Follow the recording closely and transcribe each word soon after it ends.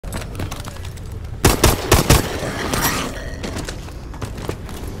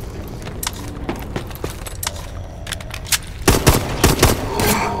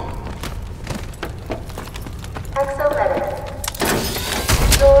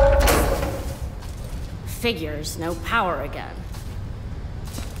Figures, no power again.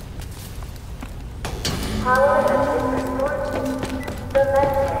 Power has been restored to the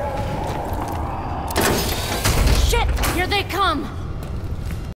vent. Shit! Here they come!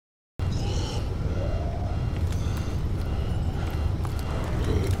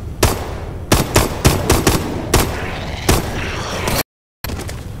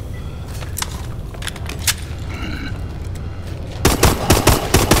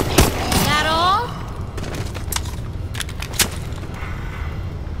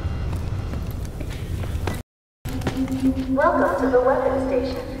 Welcome to the weapon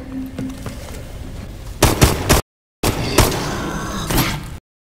station.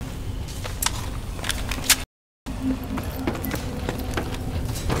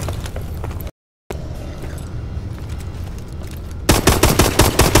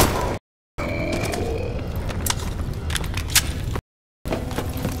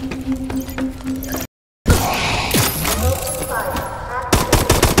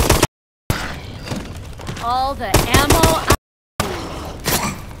 All the ammo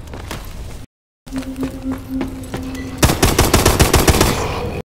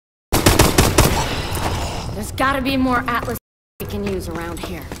There's gotta be more Atlas we can use around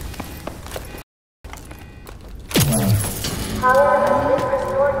here. Power has been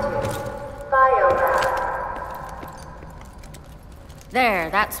restored to Biolab. There,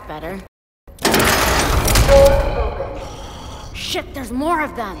 that's better. Doors open. Shit, there's more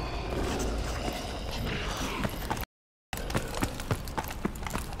of them!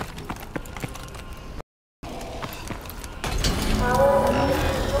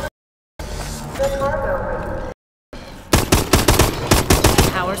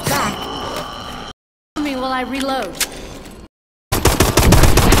 Power's back. Tell me while I reload. Hear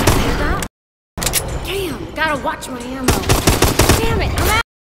that? Damn, gotta watch my ammo. Damn it, I'm out!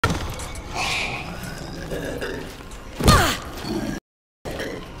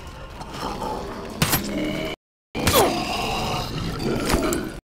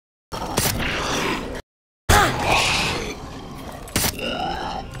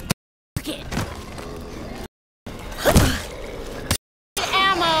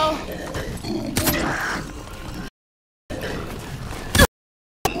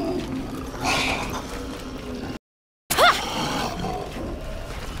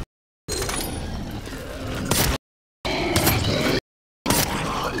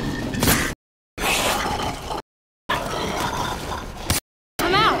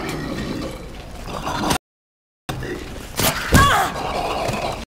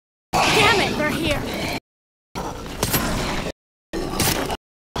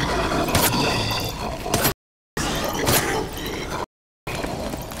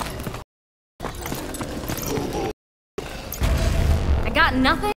 Got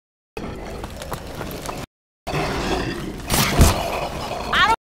nothing? I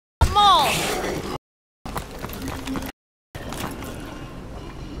don't more.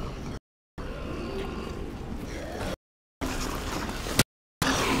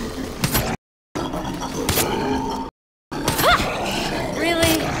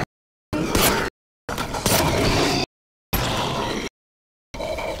 Really?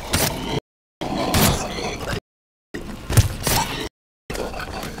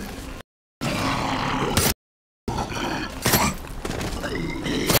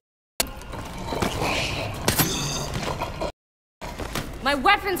 My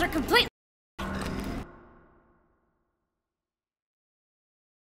weapons are complete.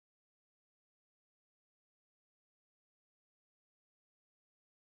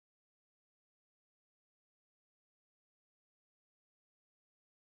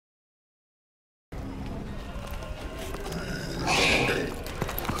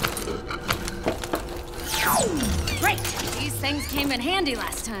 Great! These things came in handy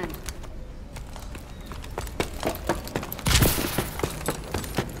last time.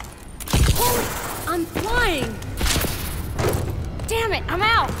 I'm flying! Damn it, I'm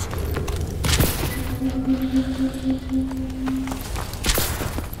out!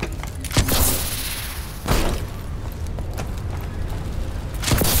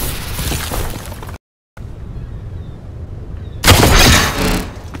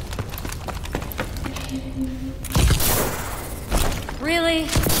 Really?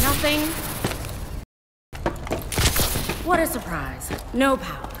 Nothing? What a surprise. No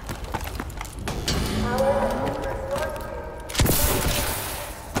power.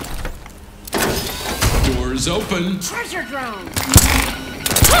 Doors open. Treasure drone!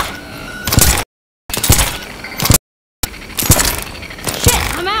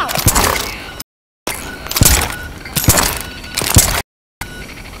 Shit, I'm out!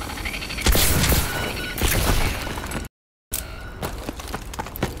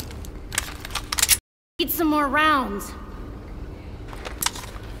 need some more rounds.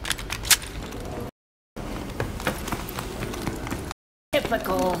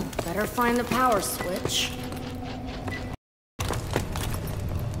 Typical. Better find the power switch.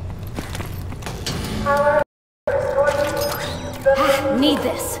 Power restored. Need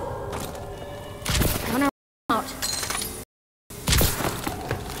this. Gonna run out.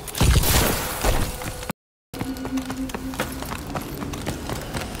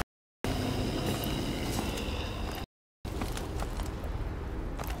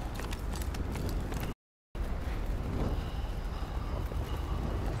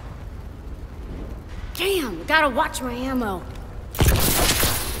 Damn, gotta watch my ammo.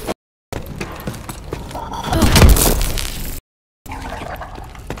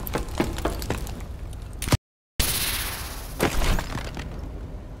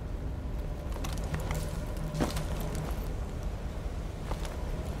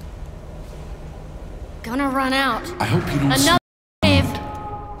 Gonna run out. I hope you don't. Another wave.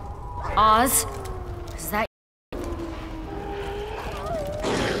 Oz, is that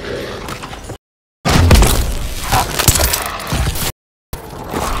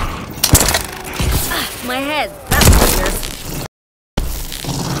my head? That's weird.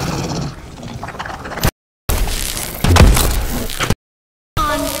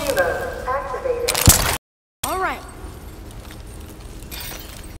 Reload activated. All right.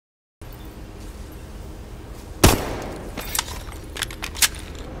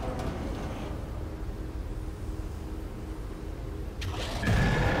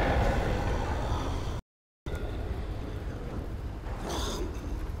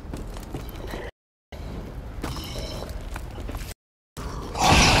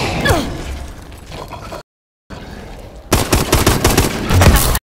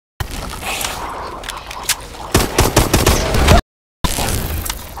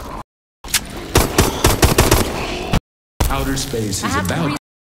 Outer space I is have to about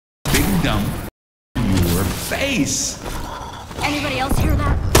big dump your face. Anybody else hear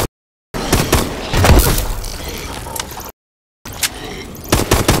that?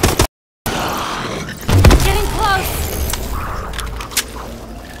 Getting close.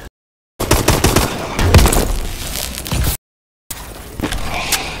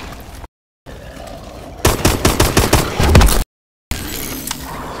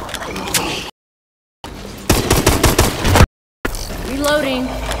 Reloading.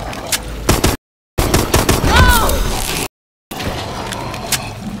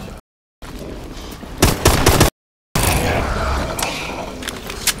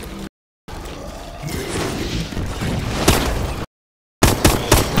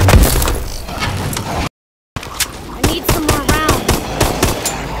 I need some more rounds.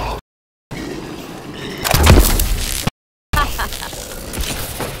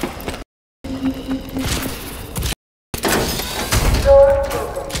 Door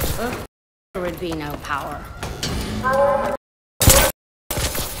open. There would be no power. Power armory.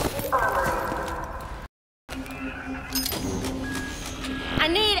 I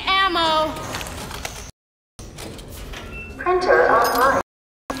need ammo. Printer online.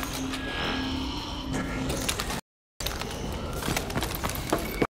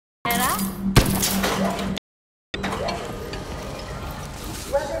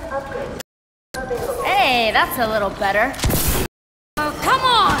 Weapon upgrade available. Hey, that's a little better. Oh, come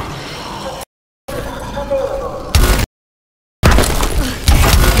on! Available.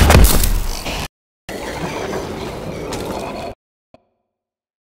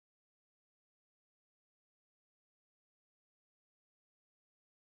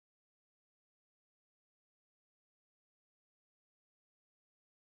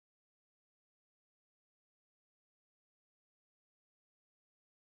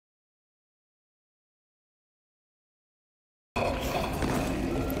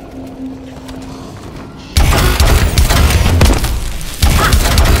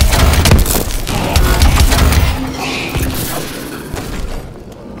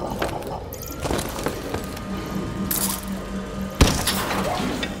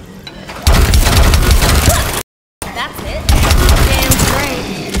 That's it. Damn straight.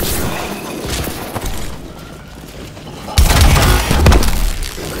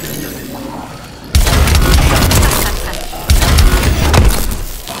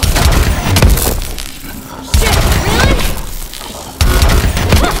 Shit, really?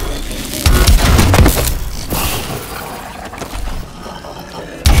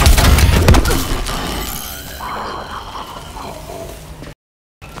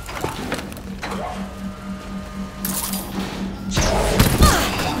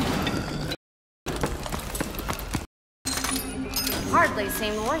 Hardly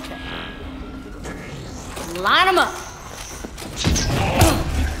seemed worth it. Line them up.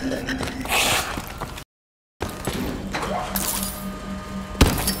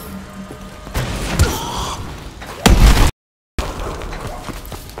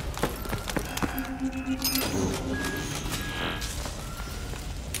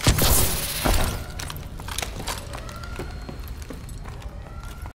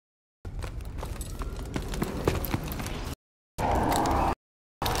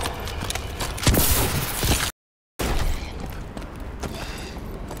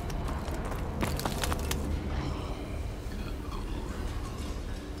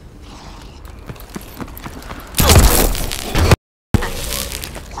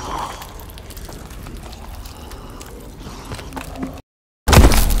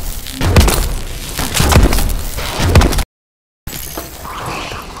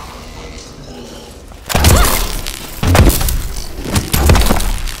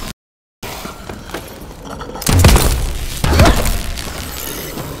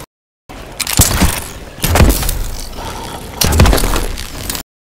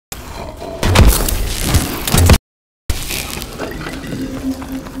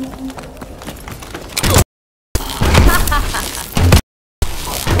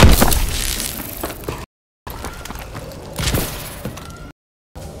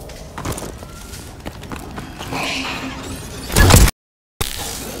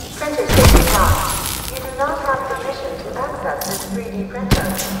 Printer safety locked. You do not have permission to access this 3D printer.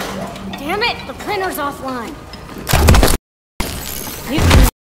 Damn it, the printer's offline. You can do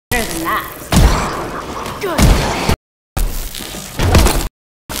better than that. Good.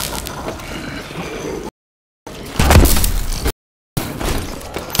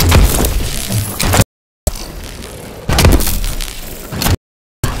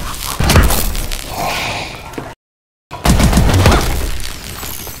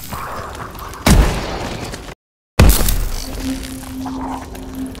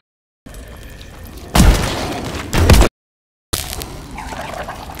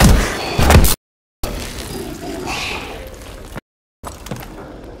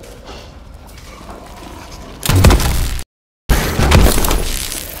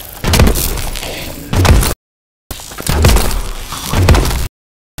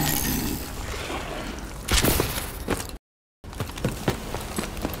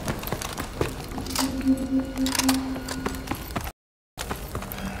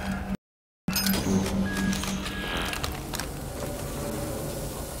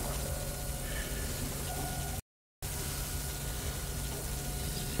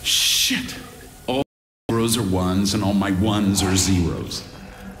 Shit. All zeros are ones and all my ones are zeros.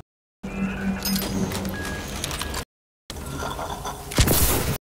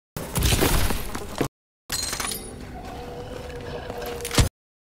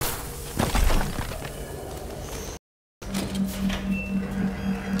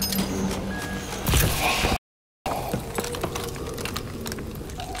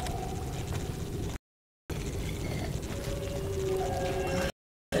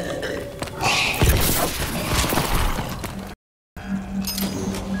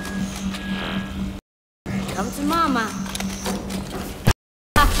 Come to mama.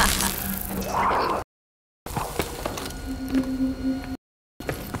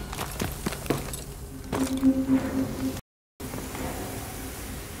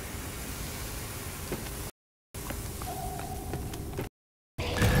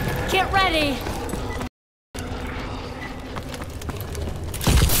 Get ready.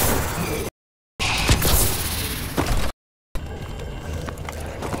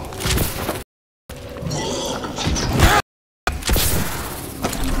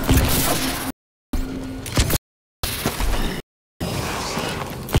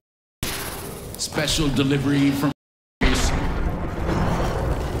 Special delivery from